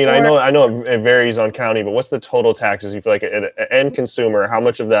 yeah, I mean, I know it varies on county, but what's the total taxes you feel like an end consumer, how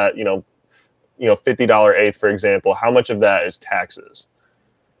much of that, $50 eighth, for example, how much of that is taxes?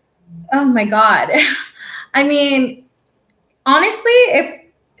 Oh my God. I mean, honestly,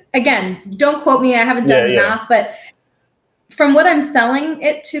 again, don't quote me, I haven't done the math, but from what I'm selling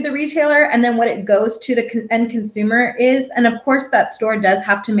it to the retailer and then what it goes to the end consumer is, and of course that store does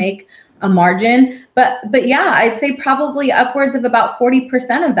have to make a margin, but yeah, I'd say probably upwards of about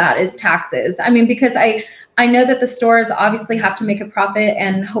 40% of that is taxes. I mean, because I know that the stores obviously have to make a profit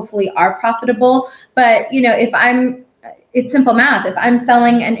and hopefully are profitable, but it's simple math. If I'm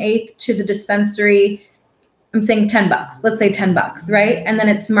selling an eighth to the dispensary, I'm saying $10, let's say $10, right? And then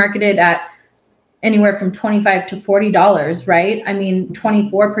it's marketed at anywhere from $25 to $40, right? I mean,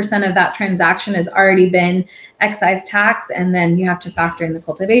 24% of that transaction has already been excise tax. And then you have to factor in the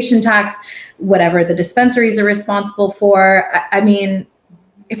cultivation tax, whatever the dispensaries are responsible for. I mean,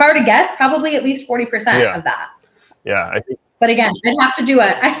 if I were to guess, probably at least 40% of that. Yeah, I think. But again, I'd have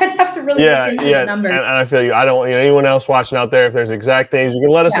to really look into the numbers. And I feel you. I don't, anyone else watching out there, if there's exact things, you can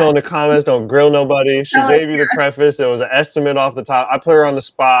let us know in the comments. Don't grill nobody. She gave you the preface. It was an estimate off the top. I put her on the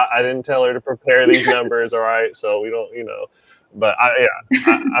spot. I didn't tell her to prepare these numbers. All right. So we don't, but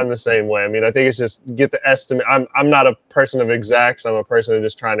I'm the same way. I mean, I think it's just get the estimate. I'm not a person of exacts. I'm a person of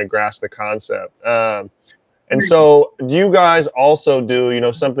just trying to grasp the concept. And so you guys also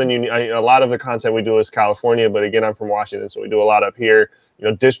do, something unique. A lot of the content we do is California, but again, I'm from Washington, so we do a lot up here.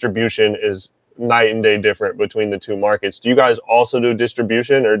 Distribution is night and day different between the two markets. Do you guys also do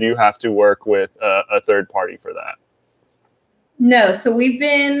distribution, or do you have to work with a third party for that? No, so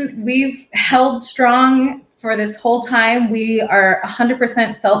we've held strong for this whole time. We are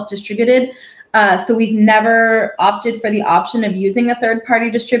 100% self-distributed. So we've never opted for the option of using a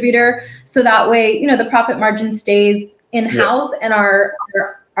third-party distributor. So that way, the profit margin stays in-house, and our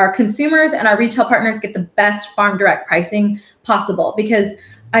consumers and our retail partners get the best farm direct pricing possible. Because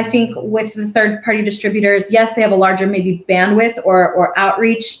I think with the third-party distributors, yes, they have a larger maybe bandwidth or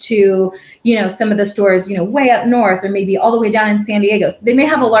outreach to, some of the stores, way up north or maybe all the way down in San Diego. So they may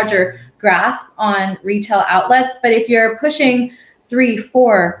have a larger grasp on retail outlets. But if you're pushing 3,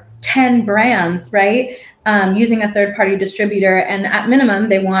 4, 10 brands, right? Using a third-party distributor, and at minimum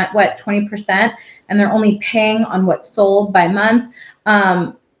they want 20%, and they're only paying on what's sold by month.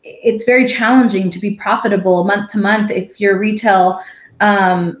 It's very challenging to be profitable month to month if your retail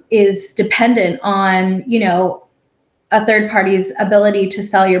is dependent on, a third party's ability to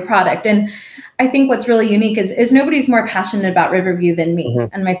sell your product. And I think what's really unique is nobody's more passionate about Riverview than me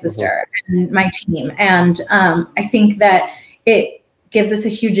and my sister and my team. And I think that it gives us a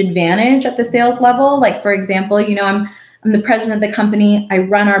huge advantage at the sales level. Like, for example, I'm the president of the company. I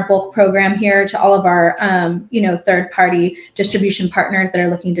run our bulk program here to all of our, third-party distribution partners that are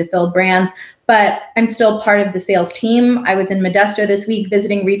looking to fill brands. But I'm still part of the sales team. I was in Modesto this week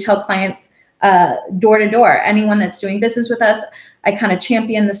visiting retail clients door to door. Anyone that's doing business with us, I kind of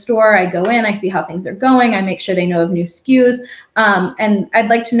champion the store. I go in, I see how things are going. I make sure they know of new SKUs. And I'd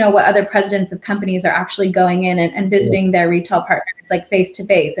like to know what other presidents of companies are actually going in and visiting their retail partners, like face to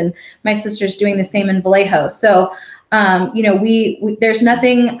face. And my sister's doing the same in Vallejo. So, we there's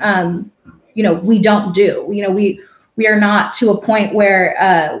nothing, we don't do. We are not to a point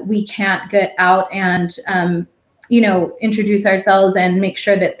where we can't get out and, introduce ourselves and make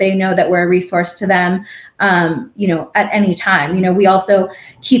sure that they know that we're a resource to them, at any time. We also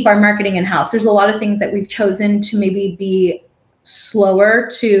keep our marketing in-house. There's a lot of things that we've chosen to maybe be slower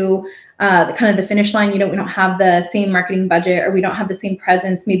to kind of the finish line. We don't have the same marketing budget, or we don't have the same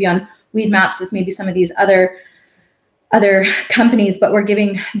presence maybe on Weed Maps as maybe some of these other companies, but we're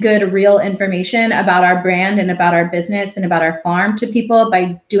giving good, real information about our brand and about our business and about our farm to people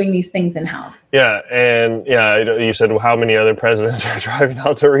by doing these things in-house. Yeah. And you said, well, how many other presidents are driving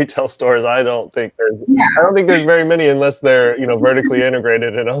out to retail stores? I don't think there's very many, unless they're, vertically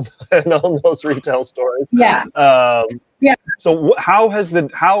integrated and own those retail stores. Yeah. So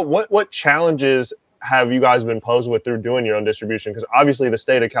what challenges have you guys been posed with through doing your own distribution? Because obviously the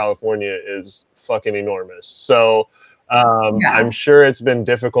state of California is fucking enormous. So I'm sure it's been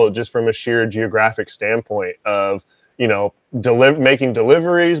difficult just from a sheer geographic standpoint of, making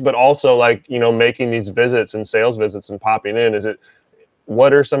deliveries, but also making these visits and sales visits and popping in.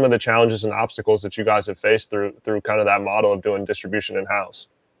 What are some of the challenges and obstacles that you guys have faced through kind of that model of doing distribution in-house?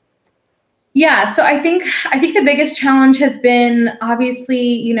 Yeah, so I think the biggest challenge has been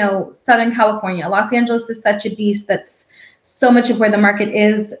obviously, Southern California. Los Angeles is such a beast that's so much of where the market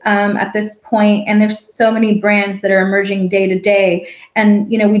is at this point, and there's so many brands that are emerging day to day. And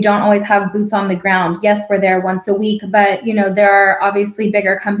we don't always have boots on the ground. Yes, we're there once a week, but there are obviously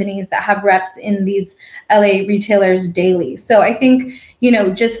bigger companies that have reps in these LA retailers daily. So I think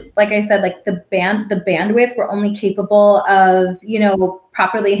just like I said, like the bandwidth, we're only capable of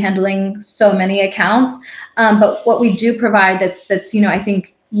properly handling so many accounts. But what we do provide that's I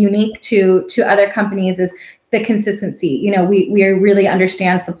think unique to other companies is the consistency. We really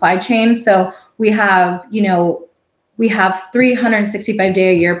understand supply chain. So we have 365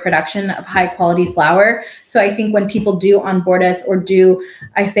 day a year production of high quality flower. So I think when people do onboard us or give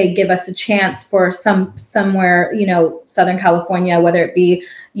us a chance for somewhere, Southern California, whether it be,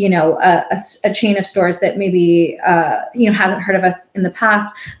 a chain of stores that maybe, hasn't heard of us in the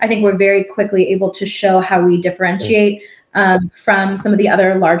past, I think we're very quickly able to show how we differentiate from some of the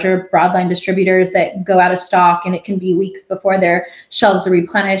other larger broadline distributors that go out of stock, and it can be weeks before their shelves are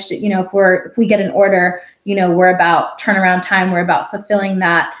replenished. If we get an order, we're about turnaround time. We're about fulfilling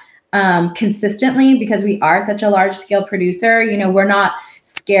that consistently because we are such a large scale producer. We're not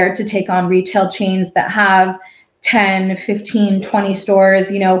scared to take on retail chains that have 10, 15, 20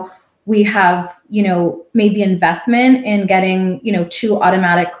 stores. We have, made the investment in getting, 2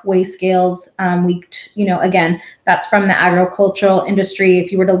 automatic weigh scales. Again, that's from the agricultural industry.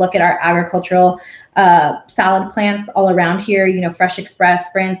 If you were to look at our agricultural salad plants all around here, Fresh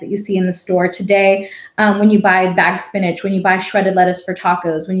Express brands that you see in the store today, when you buy bagged spinach, when you buy shredded lettuce for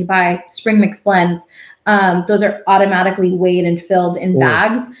tacos, when you buy spring mix blends, those are automatically weighed and filled in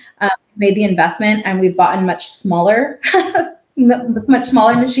bags. Made the investment, and we've bought in much smaller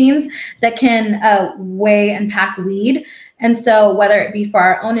machines that can weigh and pack weed. And so whether it be for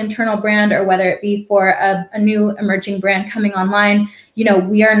our own internal brand or whether it be for a new emerging brand coming online,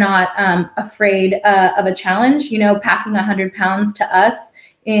 we are not afraid of a challenge. Packing 100 pounds to us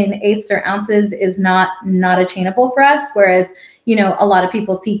in eighths or ounces is not attainable for us. Whereas, a lot of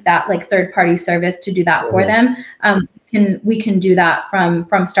people seek that like third-party service to do that for them. We can do that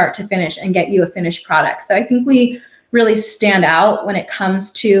from start to finish and get you a finished product. So I think we really stand out when it comes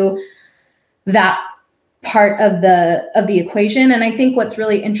to that part of the equation. And I think what's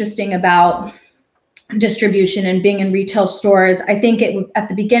really interesting about distribution and being in retail stores, I think at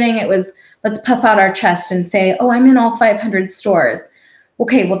the beginning it was, let's puff out our chest and say, oh, I'm in all 500 stores.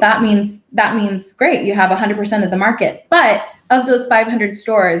 Okay, well that means great, you have 100% of the market. But of those 500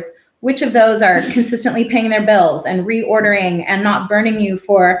 stores, which of those are consistently paying their bills and reordering and not burning you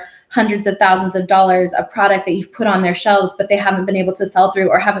for hundreds of thousands of dollars of product that you've put on their shelves, but they haven't been able to sell through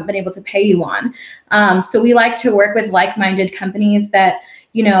or haven't been able to pay you on? So we like to work with like-minded companies that,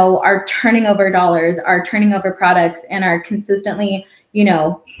 are turning over dollars, are turning over products, and are consistently,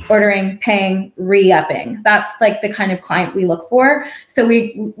 ordering, paying, re-upping. That's like the kind of client we look for. So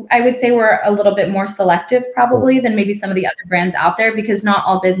I would say we're a little bit more selective probably than maybe some of the other brands out there, because not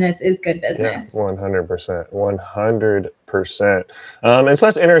all business is good business. Yeah, 100%, 100%. And so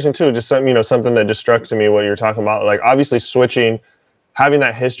that's interesting too. Just something that just struck to me what you're talking about. Like obviously having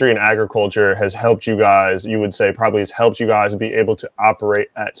that history in agriculture has helped you guys. You would say probably has helped you guys be able to operate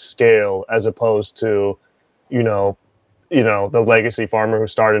at scale, as opposed to, the legacy farmer who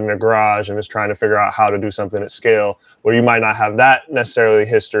started in a garage and is trying to figure out how to do something at scale, where you might not have that necessarily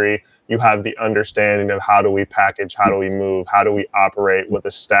history. You have the understanding of how do we package, how do we move, how do we operate with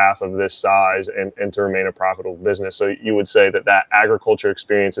a staff of this size and to remain a profitable business. So you would say that agriculture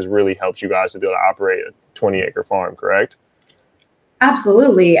experience has really helped you guys to be able to operate a 20-acre farm, correct?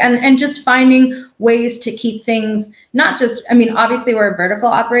 Absolutely. And just finding ways to keep things, not just, obviously we're a vertical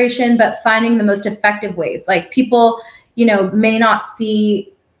operation, but finding the most effective ways. Like people, may not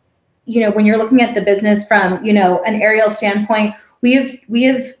see, when you're looking at the business from, an aerial standpoint, we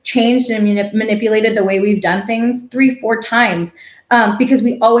have changed and manipulated the way we've done things 3-4 times because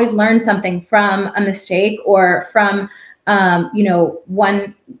we always learn something from a mistake or from,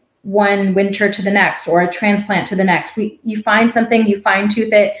 one winter to the next or a transplant to the next. You find something, you fine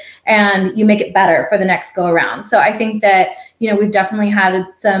tooth it, and you make it better for the next go around. So I think that, we've definitely had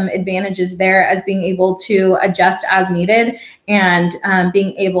some advantages there as being able to adjust as needed and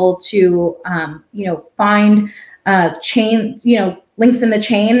being able to, find links in the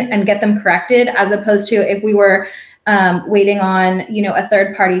chain and get them corrected, as opposed to if we were waiting on, a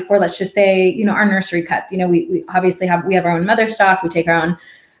third party for, let's just say, our nursery cuts. We obviously have our own mother stock. We take our own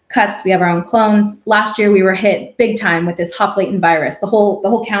cuts. We have our own clones. Last year, we were hit big time with this hop latent virus. The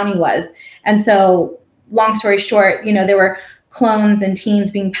whole county was. And so long story short, there were clones and teens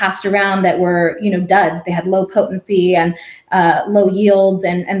being passed around that were, duds. They had low potency and low yields.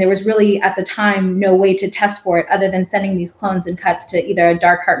 And there was really at the time no way to test for it other than sending these clones and cuts to either a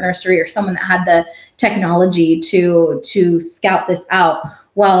dark heart nursery or someone that had the technology to scout this out.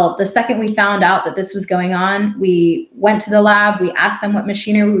 Well, the second we found out that this was going on, we went to the lab, we asked them what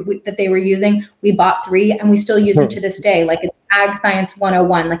machinery that they were using. We bought 3 and we still use them to this day. Like it's Ag Science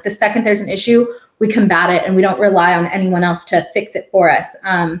 101. Like the second there's an issue, we combat it and we don't rely on anyone else to fix it for us.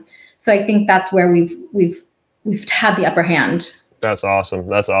 So I think that's where we've had the upper hand. That's awesome.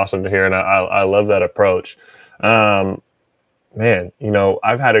 That's awesome to hear. And I love that approach. Man,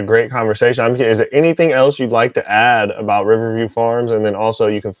 I've had a great conversation. Is there anything else you'd like to add about Riverview Farms? And then also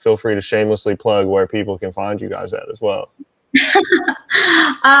you can feel free to shamelessly plug where people can find you guys at as well.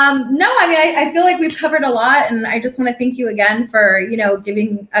 No, I feel like we've covered a lot, and I just want to thank you again for,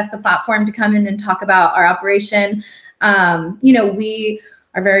 giving us a platform to come in and talk about our operation. We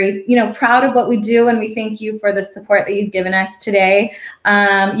are very, proud of what we do, and we thank you for the support that you've given us today.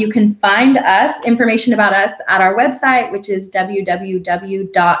 You can find information about us at our website, which is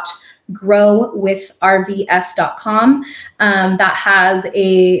www.riverviewfarms.com. growwithrvf.com. That has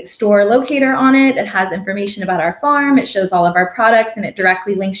a store locator on it. It has information about our farm. It shows all of our products, and it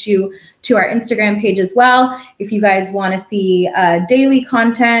directly links you to our Instagram page as well. If you guys want to see daily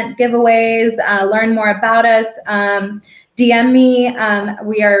content, giveaways, learn more about us, DM me.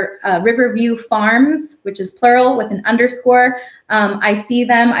 We are Riverview Farms, which is plural with an underscore. I see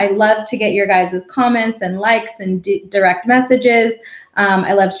them. I love to get your guys' comments and likes and direct messages.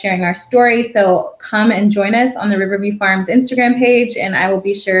 I love sharing our story. So come and join us on the Riverview Farms Instagram page, and I will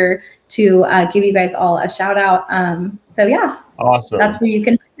be sure to give you guys all a shout out. So yeah. Awesome. That's where you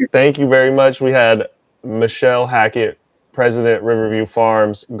can. Thank you very much. We had Michelle Hackett, President, Riverview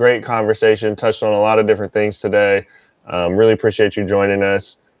Farms. Great conversation. Touched on a lot of different things today. Really appreciate you joining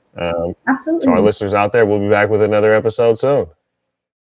us. Absolutely. To our listeners out there, we'll be back with another episode soon.